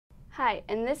Hi,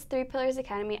 in this Three Pillars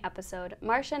Academy episode,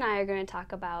 Marsha and I are going to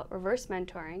talk about reverse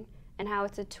mentoring and how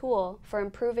it's a tool for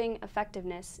improving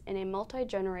effectiveness in a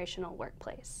multi-generational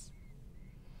workplace.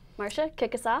 Marsha,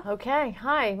 kick us off. Okay,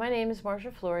 hi, my name is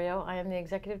Marsha Florio. I am the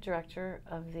Executive Director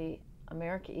of the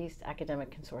America East Academic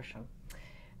Consortium.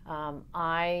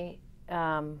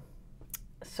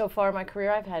 So far in my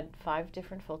career, I've had 5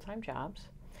 different full-time jobs.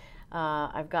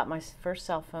 I've got my first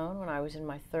cell phone when I was in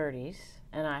my 30s,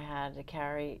 and I had to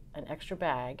carry an extra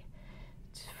bag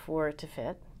for it to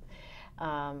fit.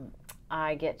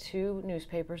 I get 2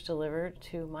 newspapers delivered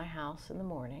to my house in the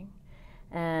morning,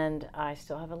 and I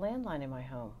still have a landline in my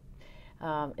home.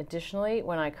 Additionally,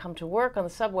 when I come to work on the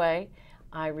subway,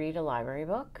 I read a library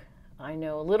book. I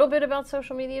know a little bit about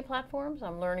social media platforms.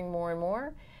 I'm learning more and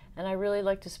more, and I really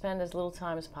like to spend as little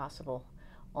time as possible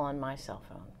on my cell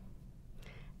phone.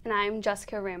 And I'm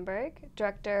Jessica Ramberg,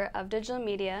 Director of Digital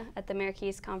Media at the America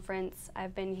East Conference.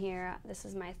 I've been here, this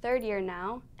is my 3rd year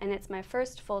now, and it's my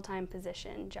first full-time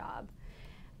position job.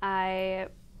 I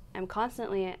am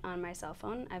constantly on my cell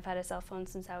phone. I've had a cell phone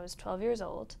since I was 12 years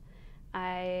old.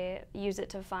 I use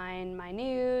it to find my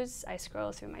news. I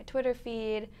scroll through my Twitter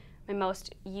feed. My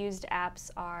most used apps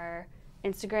are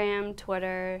Instagram,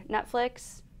 Twitter,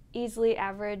 Netflix. Easily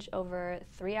average over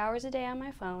 3 hours a day on my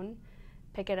phone.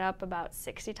 Pick it up about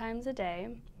 60 times a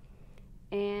day.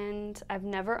 And I've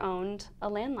never owned a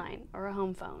landline or a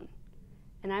home phone.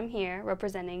 And I'm here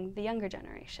representing the younger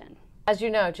generation. As you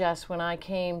know, Jess, when I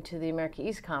came to the America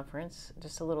East Conference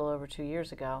just a little over 2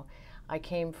 years ago, I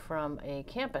came from a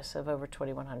campus of over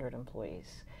 2,100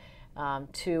 employees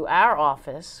to our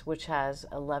office, which has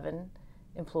 11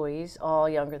 employees, all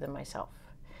younger than myself.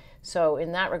 So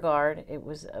in that regard, it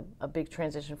was a big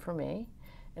transition for me,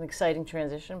 an exciting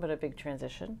transition, but a big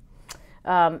transition.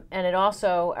 And it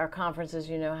also, our conference, as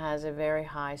you know, has a very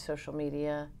high social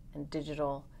media and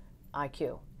digital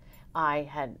IQ. I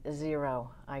had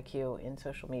 0 IQ in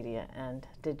social media and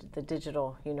the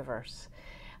digital universe.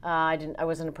 I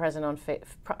was not a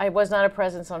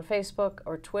presence on Facebook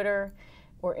or Twitter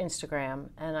or Instagram,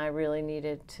 and I really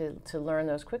needed to learn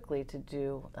those quickly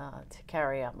to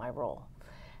carry out my role.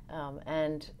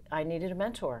 And I needed a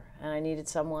mentor, and I needed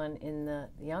someone in the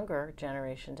younger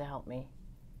generation to help me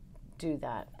do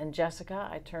that. And Jessica,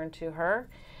 I turned to her,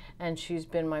 and she's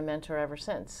been my mentor ever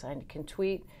since. I can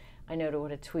tweet. I know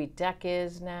what a tweet deck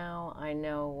is now. I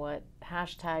know what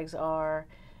hashtags are.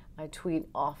 I tweet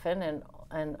often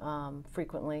and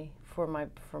frequently for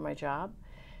my job.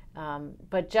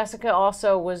 But Jessica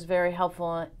also was very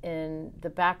helpful in the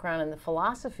background and the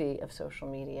philosophy of social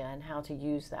media and how to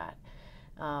use that.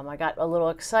 I got a little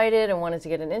excited and wanted to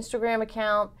get an Instagram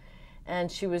account,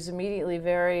 and she was immediately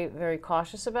very, very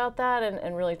cautious about that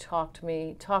and really talked to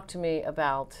me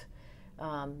about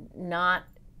not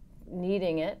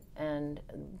needing it and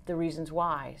the reasons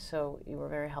why. So you were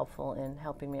very helpful in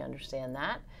helping me understand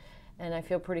that. And I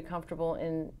feel pretty comfortable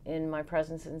in my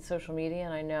presence in social media,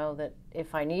 and I know that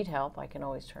if I need help, I can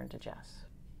always turn to Jess.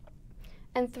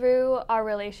 And through our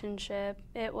relationship,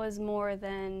 it was more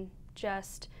than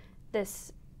just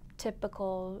this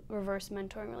typical reverse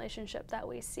mentoring relationship that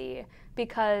we see,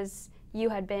 because you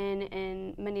had been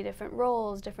in many different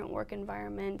roles, different work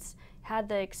environments, had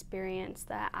the experience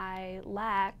that I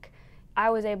lack. I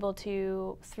was able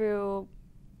to, through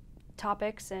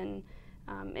topics and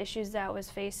issues that I was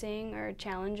facing or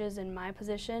challenges in my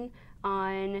position,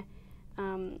 on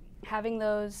having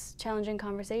those challenging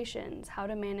conversations, how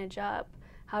to manage up,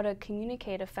 how to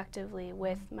communicate effectively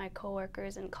with my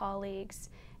coworkers and colleagues.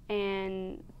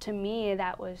 And to me,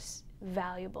 that was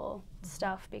valuable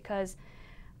stuff, because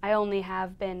I only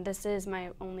have been, this is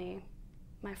my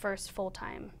first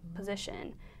full-time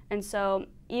position. And so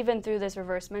even through this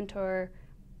reverse mentor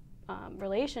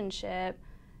relationship,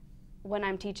 when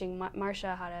I'm teaching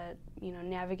Marsha how to,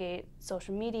 navigate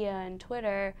social media and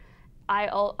Twitter,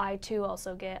 I too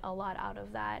also get a lot out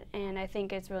of that. And I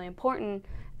think it's really important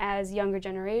as younger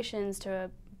generations to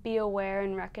be aware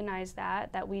and recognize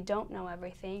that we don't know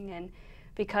everything, and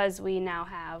because we now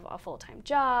have a full-time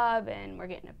job and we're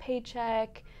getting a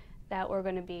paycheck, that we're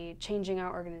going to be changing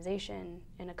our organization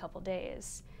in a couple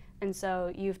days. And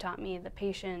so you've taught me the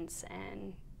patience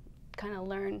and kind of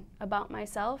learn about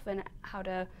myself and how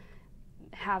to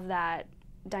have that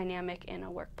dynamic in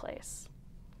a workplace.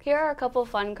 Here are a couple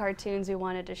fun cartoons we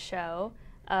wanted to show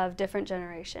of different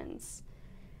generations.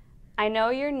 I know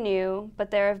you're new, but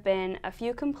there have been a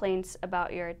few complaints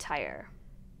about your attire.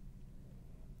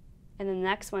 And the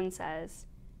next one says,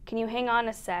 can you hang on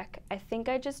a sec? I think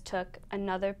I just took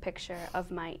another picture of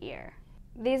my ear.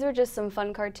 These were just some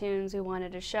fun cartoons we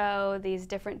wanted to show these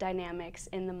different dynamics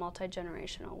in the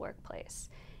multi-generational workplace.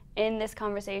 In this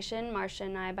conversation, Marsha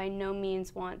and I by no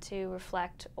means want to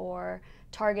reflect or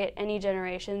target any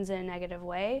generations in a negative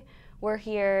way. We're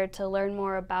here to learn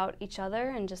more about each other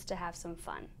and just to have some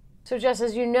fun. So Jess,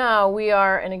 as you know, we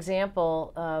are an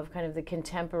example of kind of the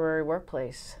contemporary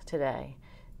workplace today,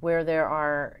 where there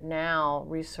are now,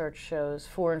 research shows,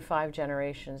 4 and 5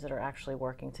 generations that are actually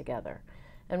working together.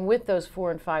 And with those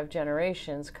 4 and 5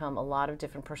 generations come a lot of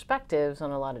different perspectives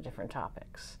on a lot of different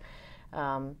topics.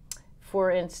 For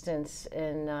instance,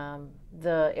 in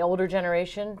the older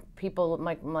generation, people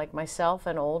like myself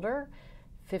and older,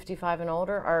 55 and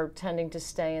older, are tending to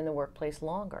stay in the workplace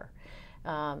longer.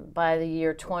 By the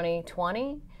year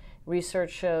 2020,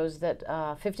 research shows that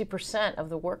 50% of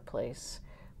the workplace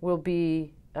will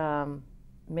be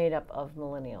made up of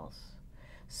millennials.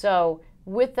 So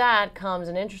with that comes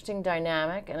an interesting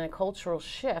dynamic and a cultural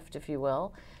shift, if you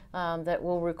will, that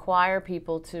will require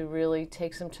people to really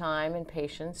take some time and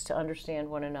patience to understand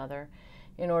one another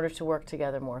in order to work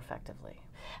together more effectively.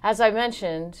 As I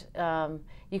mentioned,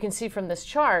 you can see from this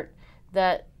chart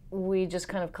that we just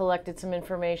kind of collected some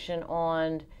information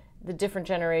on the different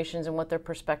generations and what their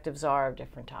perspectives are of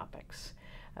different topics.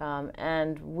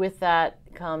 And with that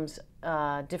comes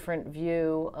a different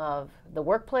view of the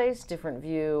workplace, different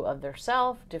view of their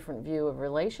self, different view of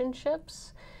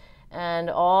relationships, and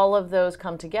all of those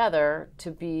come together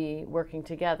to be working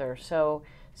together. So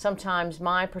sometimes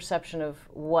my perception of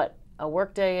what a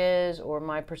workday is or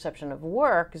my perception of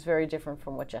work is very different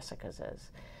from what Jessica's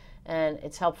is. And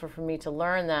it's helpful for me to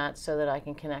learn that so that I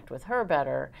can connect with her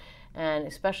better, and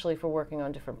especially for working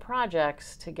on different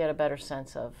projects to get a better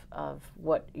sense of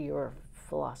what your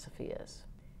philosophy is.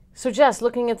 So Jess,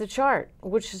 looking at the chart,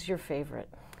 which is your favorite?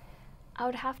 I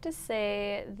would have to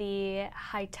say the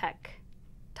high-tech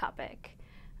topic.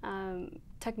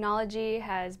 Technology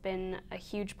has been a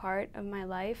huge part of my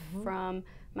life from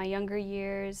my younger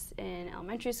years in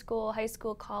elementary school, high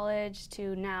school, college,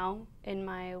 to now in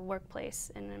my workplace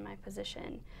and in my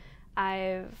position.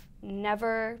 I've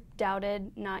never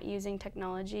doubted not using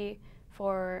technology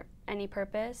for any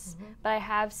purpose, but I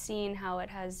have seen how it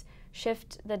has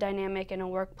shifted the dynamic in a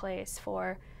workplace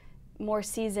for more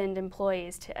seasoned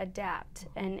employees to adapt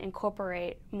and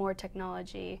incorporate more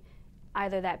technology,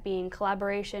 either that being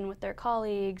collaboration with their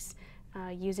colleagues,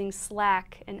 using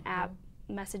Slack, an app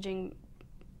messaging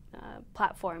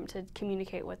platform to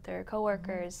communicate with their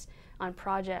coworkers on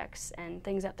projects and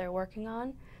things that they're working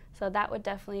on. So that would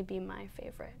definitely be my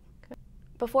favorite.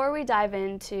 Before we dive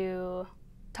into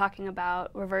talking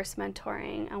about reverse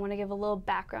mentoring, I want to give a little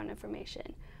background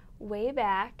information. Way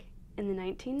back in the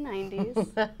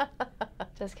 1990s,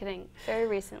 just kidding, very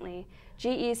recently,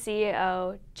 GE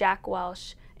CEO Jack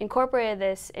Welch incorporated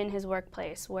this in his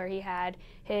workplace, where he had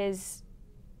his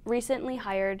recently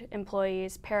hired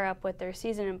employees pair up with their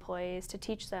seasoned employees to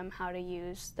teach them how to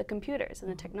use the computers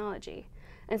and the technology.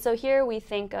 And so here we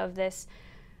think of this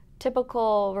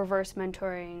typical reverse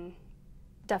mentoring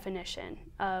definition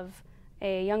of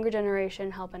a younger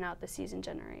generation helping out the seasoned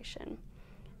generation.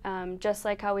 Just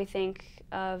like how we think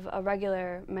of a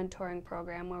regular mentoring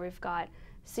program where we've got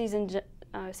seasoned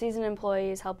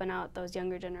employees helping out those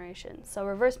younger generations. So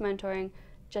reverse mentoring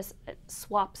just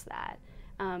swaps that.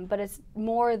 But it's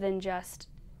more than just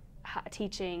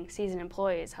teaching seasoned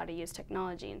employees how to use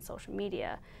technology and social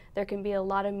media. There can be a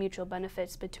lot of mutual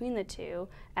benefits between the two,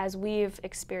 as we've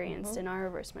experienced in our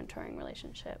reverse mentoring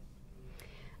relationship.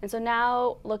 And so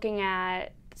now, looking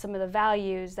at some of the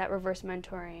values that reverse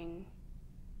mentoring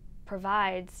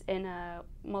provides in a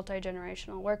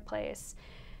multi-generational workplace,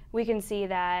 we can see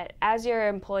that as your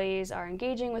employees are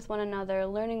engaging with one another,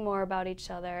 learning more about each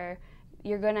other,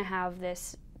 you're going to have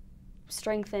this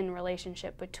strengthened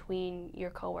relationship between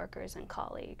your coworkers and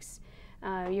colleagues.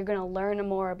 You're going to learn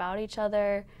more about each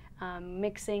other,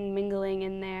 mingling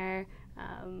in there,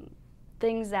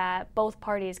 things that both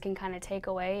parties can kind of take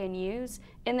away and use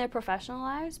in their professional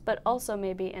lives, but also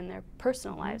maybe in their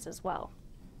personal lives as well.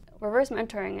 Reverse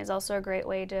mentoring is also a great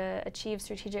way to achieve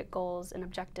strategic goals and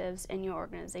objectives in your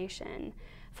organization.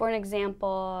 For an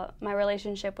example, my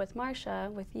relationship with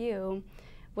Marsha, with you,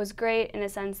 was great in a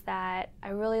sense that I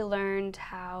really learned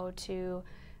how to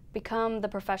become the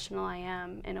professional I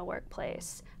am in a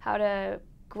workplace, how to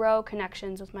grow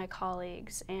connections with my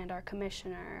colleagues and our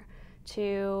commissioner,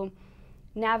 to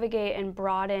navigate and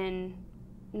broaden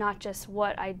not just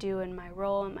what I do in my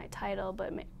role and my title,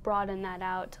 but broaden that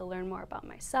out to learn more about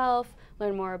myself,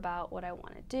 learn more about what I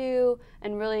want to do,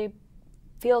 and really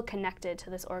feel connected to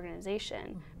this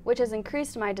organization, which has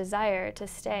increased my desire to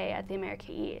stay at the America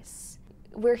East.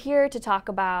 We're here to talk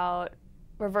about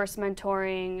reverse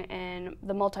mentoring and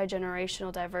the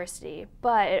multi-generational diversity,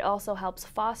 but it also helps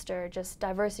foster just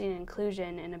diversity and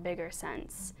inclusion in a bigger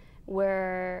sense,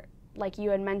 where, like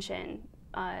you had mentioned,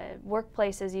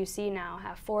 workplaces you see now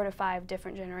have 4 to 5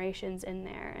 different generations in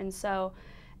there. And so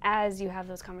as you have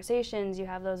those conversations, you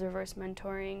have those reverse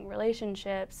mentoring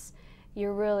relationships,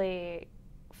 you're really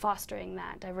fostering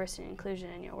that diversity and inclusion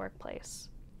in your workplace.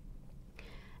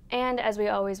 And as we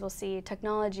always will see,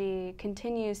 technology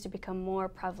continues to become more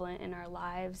prevalent in our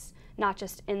lives, not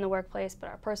just in the workplace, but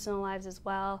our personal lives as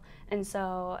well. And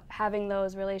so having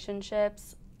those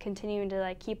relationships, continuing to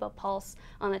like keep a pulse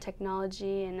on the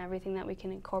technology and everything that we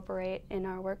can incorporate in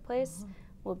our workplace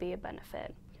will be a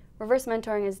benefit. Reverse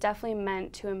mentoring is definitely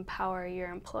meant to empower your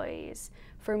employees.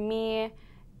 For me,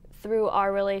 through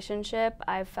our relationship,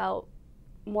 I felt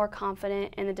more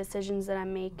confident in the decisions that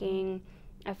I'm making.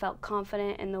 I felt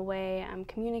confident in the way I'm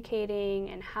communicating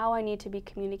and how I need to be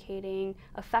communicating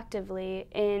effectively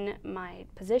in my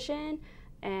position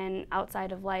and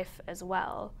outside of life as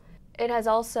well. It has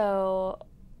also,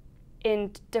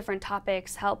 in different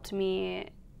topics, helped me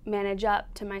manage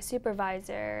up to my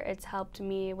supervisor. It's helped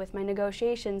me with my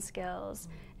negotiation skills.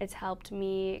 It's helped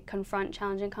me confront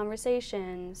challenging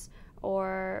conversations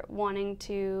or wanting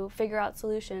to figure out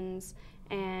solutions,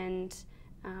 and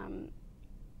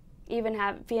even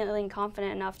feeling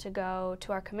confident enough to go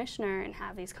to our commissioner and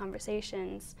have these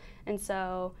conversations. And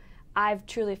so I've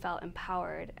truly felt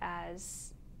empowered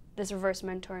as this reverse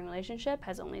mentoring relationship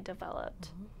has only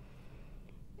developed.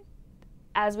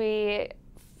 As we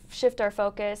shift our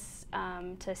focus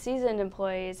to seasoned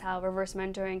employees, how reverse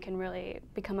mentoring can really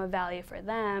become a value for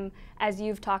them, as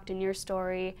you've talked in your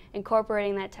story,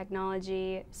 incorporating that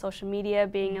technology, social media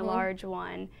being a large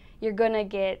one, you're going to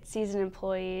get seasoned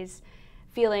employees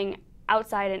feeling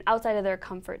outside of their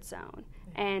comfort zone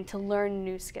and to learn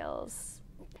new skills.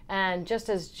 And just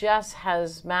as Jess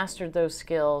has mastered those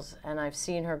skills, and I've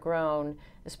seen her grown,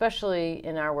 especially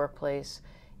in our workplace,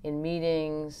 in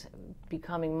meetings,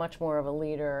 becoming much more of a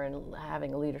leader and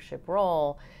having a leadership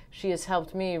role, she has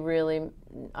helped me really,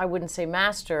 I wouldn't say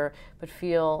master, but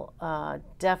feel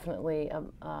definitely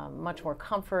much more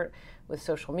comfort with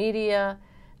social media,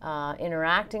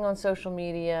 interacting on social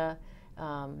media,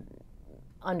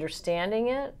 understanding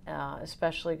it,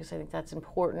 especially because I think that's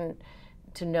important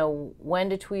to know when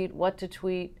to tweet, what to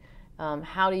tweet,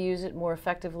 how to use it more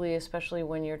effectively, especially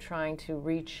when you're trying to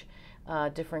reach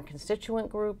different constituent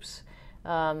groups,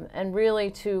 and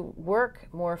really to work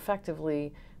more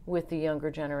effectively with the younger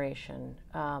generation.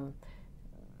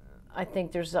 I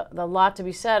think there's a lot to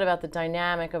be said about the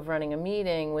dynamic of running a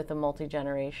meeting with a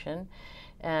multi-generation,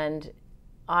 and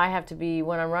I have to be,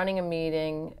 when I'm running a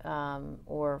meeting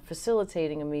or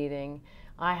facilitating a meeting,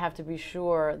 I have to be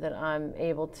sure that I'm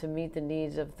able to meet the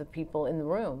needs of the people in the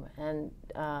room. And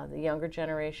the younger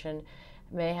generation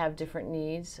may have different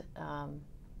needs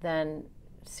than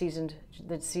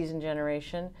the seasoned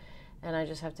generation. And I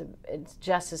just have to,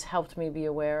 Jess has helped me be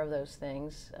aware of those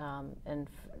things and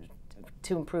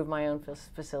to improve my own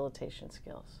facilitation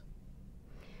skills.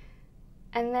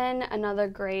 And then another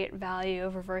great value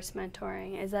of reverse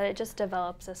mentoring is that it just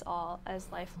develops us all as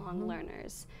lifelong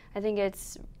learners. I think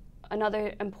it's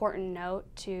another important note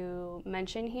to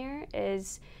mention here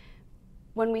is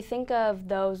when we think of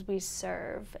those we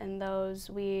serve and those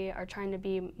we are trying to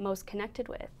be most connected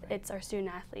with, it's our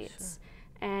student athletes.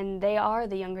 Sure. And they are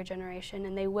the younger generation,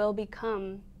 and they will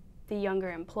become the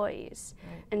younger employees.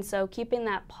 Right. And so keeping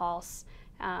that pulse,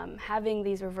 having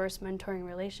these reverse mentoring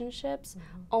relationships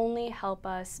only help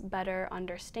us better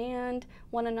understand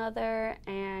one another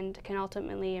and can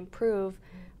ultimately improve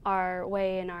our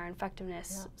way and our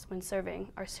effectiveness when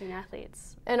serving our student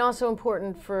athletes. And also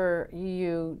important for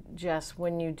you, Jess,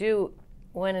 when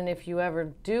and if you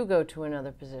ever do go to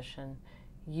another position,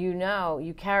 you know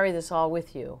you carry this all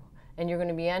with you, and you're going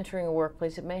to be entering a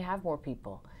workplace that may have more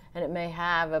people, and it may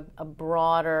have a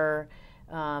broader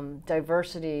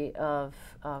diversity of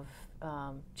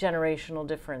generational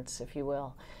difference, if you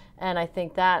will. And I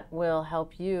think that will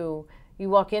help you. You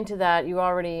walk into that, you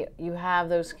have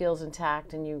those skills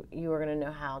intact, and you are going to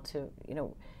know how to,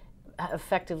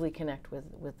 effectively connect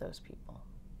with those people.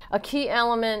 A key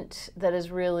element that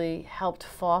has really helped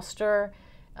foster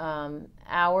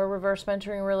our reverse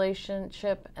mentoring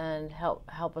relationship and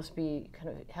help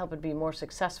it be more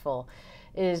successful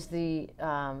is the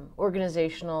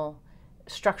organizational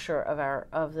structure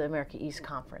of the America East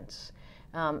Conference.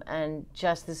 And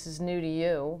Jess, this is new to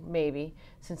you, maybe,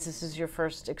 since this is your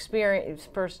first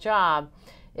job,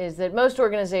 is that most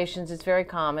organizations, it's very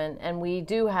common, and we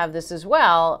do have this as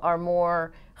well, are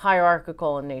more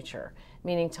hierarchical in nature,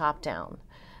 meaning top down.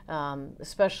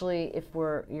 especially if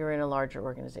you're in a larger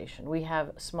organization. We have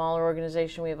a smaller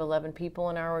organization. We have 11 people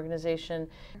in our organization.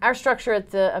 Our structure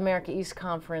at the America East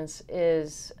Conference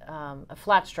is a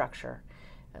flat structure.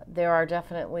 There are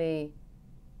definitely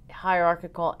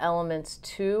hierarchical elements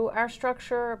to our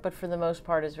structure, but for the most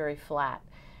part is very flat,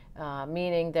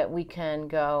 meaning that we can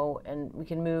go and we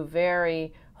can move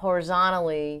very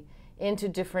horizontally into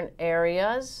different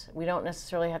areas. We don't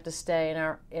necessarily have to stay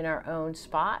in our own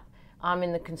spot. I'm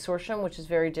in the consortium, which is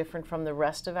very different from the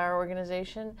rest of our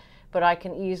organization, but I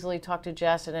can easily talk to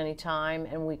Jess at any time,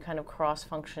 and we kind of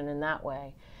cross-function in that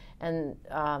way. And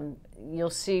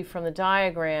you'll see from the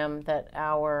diagram that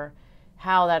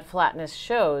how that flatness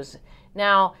shows.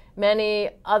 Now,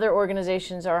 many other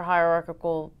organizations are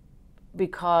hierarchical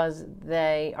because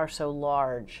they are so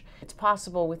large. It's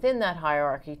possible within that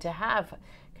hierarchy to have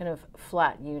kind of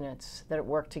flat units that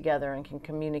work together and can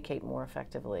communicate more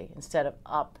effectively instead of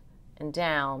up and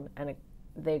down, and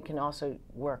they can also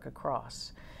work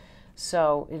across.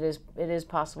 So it is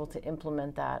possible to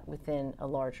implement that within a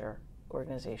larger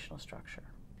organizational structure.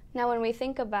 Now, when we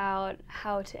think about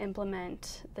how to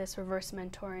implement this reverse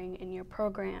mentoring in your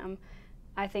program,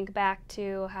 I think back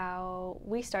to how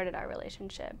we started our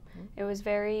relationship. Mm-hmm. It was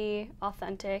very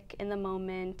authentic, in the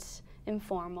moment,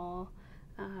 informal,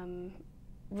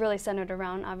 really centered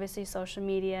around, obviously, social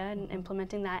media and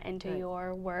implementing that into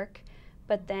your work.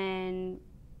 But then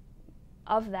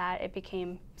of that, it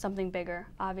became something bigger,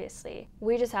 obviously.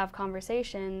 We just have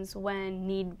conversations when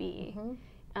need be.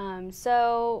 Mm-hmm.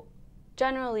 So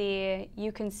generally,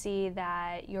 you can see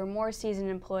that your more seasoned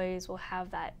employees will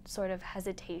have that sort of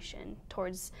hesitation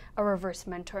towards a reverse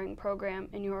mentoring program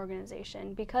in your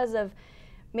organization because of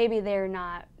maybe they're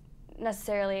not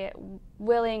necessarily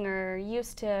willing or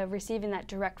used to receiving that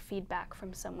direct feedback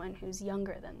from someone who's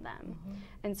younger than them. Mm-hmm.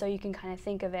 And so you can kind of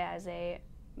think of it as a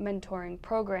mentoring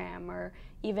program or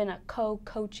even a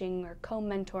co-coaching or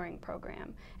co-mentoring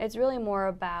program. It's really more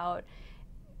about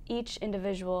each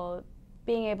individual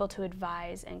being able to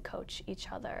advise and coach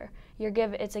each other.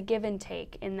 It's a give and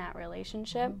take in that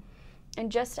relationship. Mm-hmm.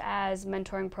 And just as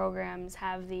mentoring programs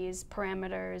have these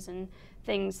parameters and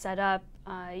things set up,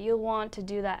 you'll want to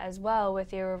do that as well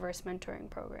with your reverse mentoring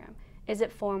program. Is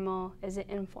it formal? Is it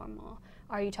informal?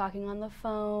 Are you talking on the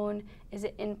phone? Is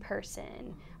it in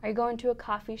person? Are you going to a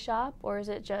coffee shop, or is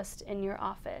it just in your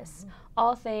office? Mm-hmm.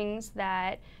 All things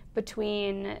that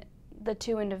between the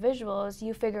two individuals,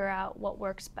 you figure out what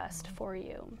works best for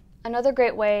you. Another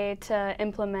great way to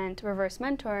implement reverse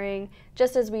mentoring,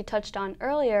 just as we touched on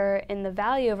earlier in the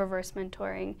value of reverse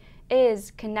mentoring,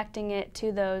 is connecting it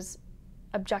to those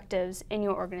objectives in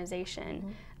your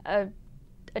organization,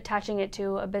 attaching it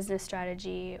to a business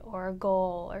strategy or a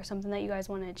goal or something that you guys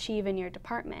want to achieve in your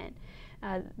department.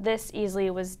 This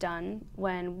easily was done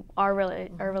when our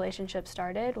relationship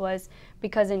started, was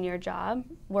because in your job,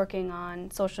 working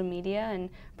on social media and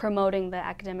promoting the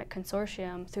academic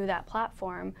consortium through that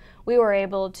platform, we were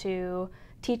able to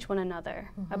teach one another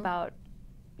about,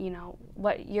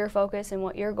 what your focus and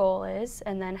what your goal is,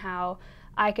 and then how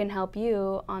I can help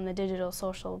you on the digital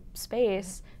social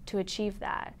space to achieve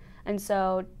that. And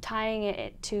so tying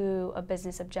it to a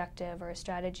business objective or a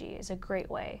strategy is a great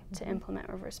way to implement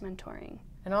reverse mentoring.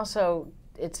 And also,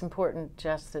 it's important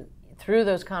just that through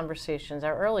those conversations,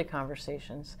 our early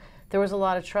conversations, there was a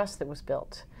lot of trust that was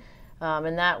built.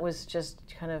 And that was just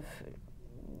kind of,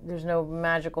 there's no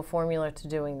magical formula to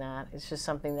doing that. It's just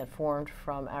something that formed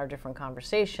from our different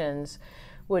conversations,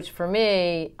 which for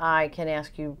me, I can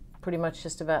ask you pretty much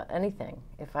just about anything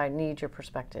if I need your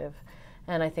perspective.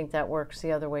 And I think that works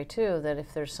the other way too, that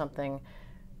if there's something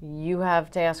you have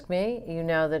to ask me, you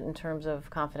know that in terms of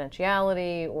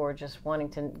confidentiality or just wanting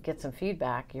to get some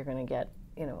feedback, you're going to get,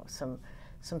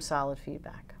 some solid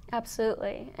feedback.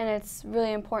 Absolutely. And it's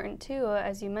really important too,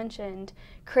 as you mentioned,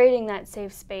 creating that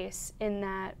safe space in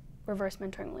that reverse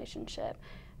mentoring relationship.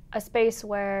 A space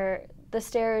where the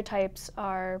stereotypes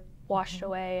are washed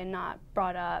away and not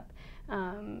brought up.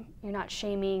 You're not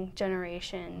shaming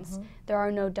generations. There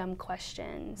are no dumb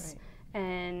questions. Right.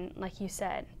 And like you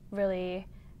said, really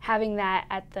having that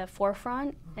at the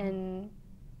forefront and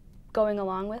going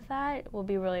along with that will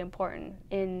be really important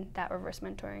in that reverse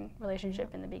mentoring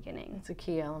relationship in the beginning. It's a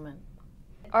key element.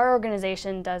 Our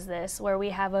organization does this where we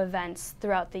have events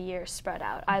throughout the year spread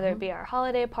out, either it be our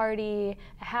holiday party,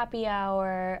 a happy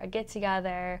hour, a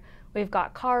get-together. We've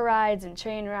got car rides and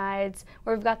train rides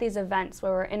where we've got these events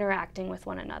where we're interacting with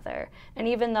one another. And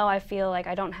even though I feel like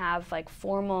I don't have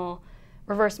formal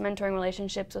reverse mentoring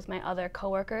relationships with my other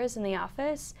coworkers in the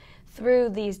office, through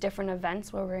these different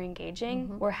events where we're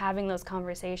engaging, we're having those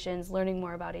conversations, learning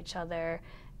more about each other,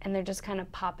 and they're just kind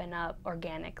of popping up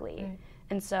organically. Right.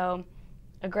 And so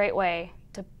a great way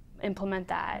to implement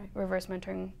that reverse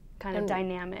mentoring kind of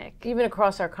dynamic. Even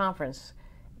across our conference,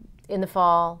 in the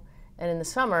fall and in the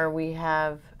summer, we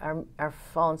have our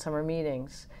fall and summer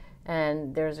meetings,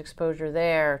 and there's exposure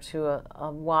there to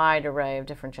a wide array of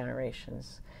different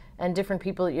generations and different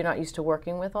people that you're not used to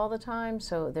working with all the time.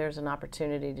 So there's an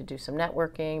opportunity to do some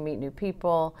networking, meet new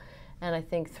people, and I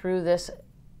think through this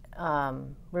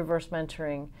reverse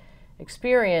mentoring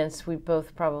experience, we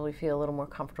both probably feel a little more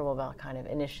comfortable about kind of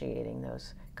initiating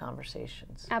those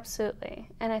conversations. Absolutely.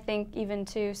 And I think even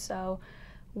too, so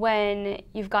when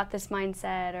you've got this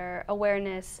mindset or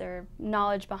awareness or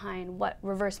knowledge behind what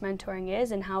reverse mentoring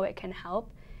is and how it can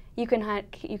help, you can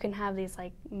have these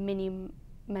like mini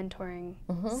mentoring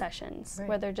sessions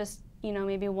where they're just, you know,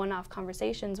 maybe one-off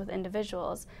conversations with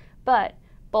individuals, but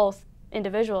both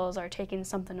individuals are taking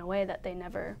something away that they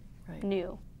never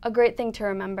knew. A great thing to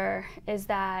remember is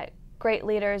that great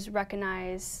leaders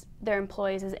recognize their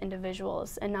employees as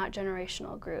individuals and not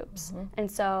generational groups. And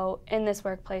so in this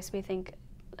workplace, we think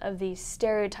of these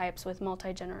stereotypes with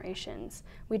multi-generations.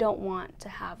 We don't want to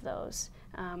have those.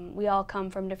 We all come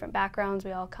from different backgrounds,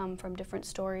 we all come from different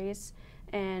stories,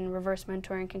 and reverse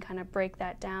mentoring can kind of break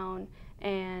that down,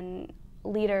 and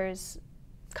leaders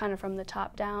kind of from the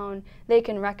top down, they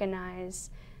can recognize,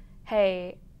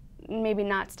 hey, maybe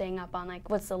not staying up on like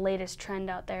what's the latest trend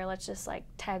out there, let's just like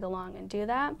tag along and do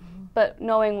that, but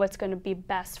knowing what's going to be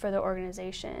best for the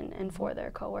organization and for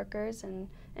their coworkers and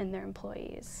their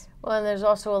employees. Well, and there's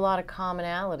also a lot of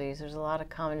commonalities, there's a lot of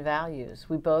common values.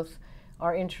 We both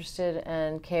are interested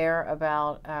and care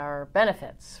about our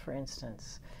benefits, for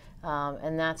instance,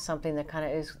 and that's something that kind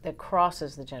of that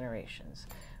crosses the generations.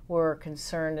 We're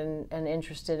concerned and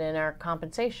interested in our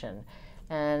compensation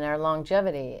and our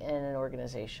longevity in an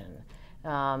organization,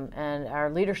 and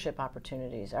our leadership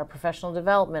opportunities, our professional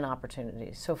development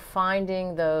opportunities. So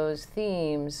finding those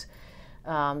themes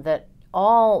that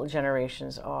all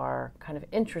generations are kind of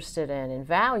interested in and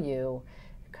value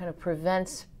kind of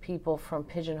prevents people from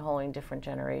pigeonholing different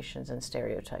generations and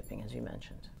stereotyping, as you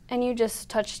mentioned. And you just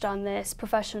touched on this,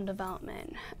 professional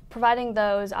development. Providing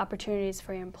those opportunities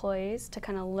for your employees to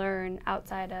kind of learn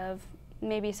outside of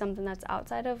maybe something that's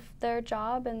outside of their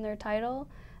job and their title,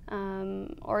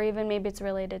 or even maybe it's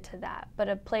related to that, but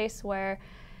a place where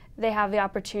they have the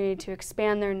opportunity to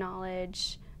expand their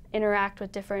knowledge, interact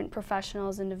with different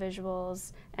professionals,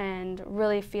 individuals, and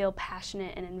really feel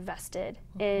passionate and invested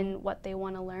in what they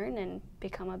want to learn and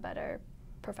become a better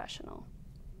professional.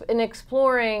 In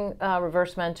exploring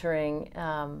reverse mentoring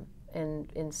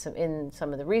in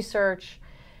some of the research,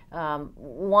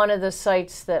 one of the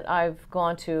sites that I've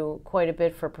gone to quite a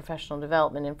bit for professional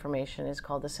development information is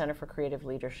called the Center for Creative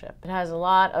Leadership. It has a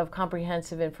lot of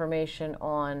comprehensive information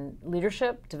on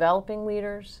leadership, developing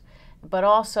leaders, but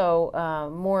also,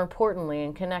 more importantly,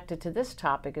 and connected to this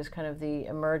topic, is kind of the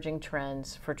emerging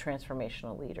trends for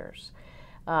transformational leaders.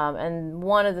 And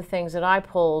one of the things that I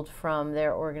pulled from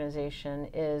their organization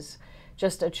is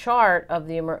just a chart of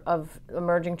the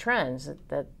emerging trends,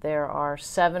 that there are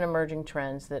 7 emerging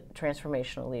trends that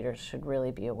transformational leaders should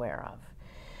really be aware of.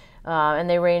 And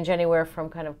they range anywhere from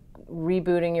kind of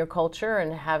rebooting your culture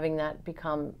and having that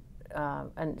become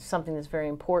something that's very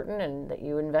important and that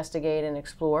you investigate and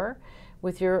explore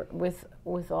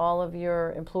with all of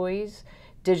your employees,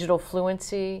 digital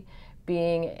fluency,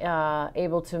 being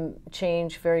able to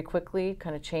change very quickly,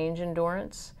 kind of change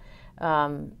endurance,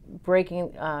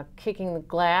 kicking the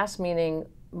glass, meaning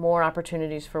more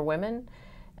opportunities for women,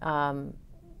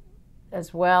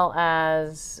 as well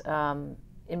as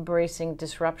embracing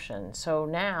disruption. So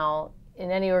now,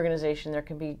 in any organization, there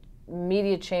can be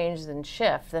immediate change and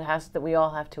shift that we all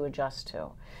have to adjust to.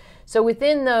 So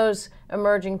within those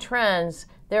emerging trends,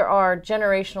 there are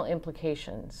generational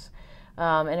implications.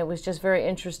 And it was just very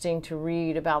interesting to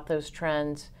read about those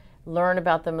trends, learn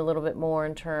about them a little bit more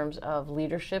in terms of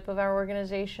leadership of our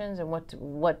organizations and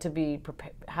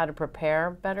how to prepare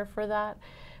better for that,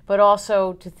 but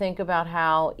also to think about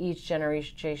how each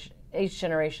generation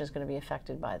is going to be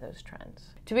affected by those trends.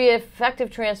 To be an effective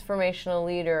transformational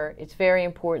leader, it's very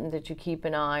important that you keep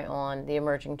an eye on the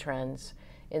emerging trends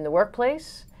in the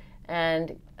workplace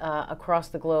and across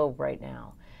the globe right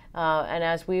now. And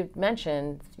as we've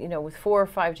mentioned, with 4 or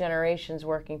 5 generations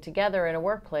working together in a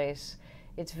workplace,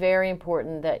 it's very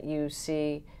important that you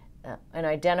see and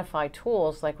identify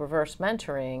tools like reverse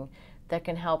mentoring that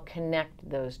can help connect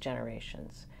those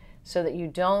generations so that you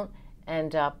don't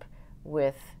end up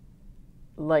with,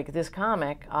 like this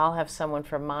comic, I'll have someone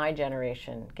from my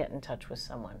generation get in touch with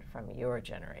someone from your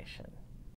generation.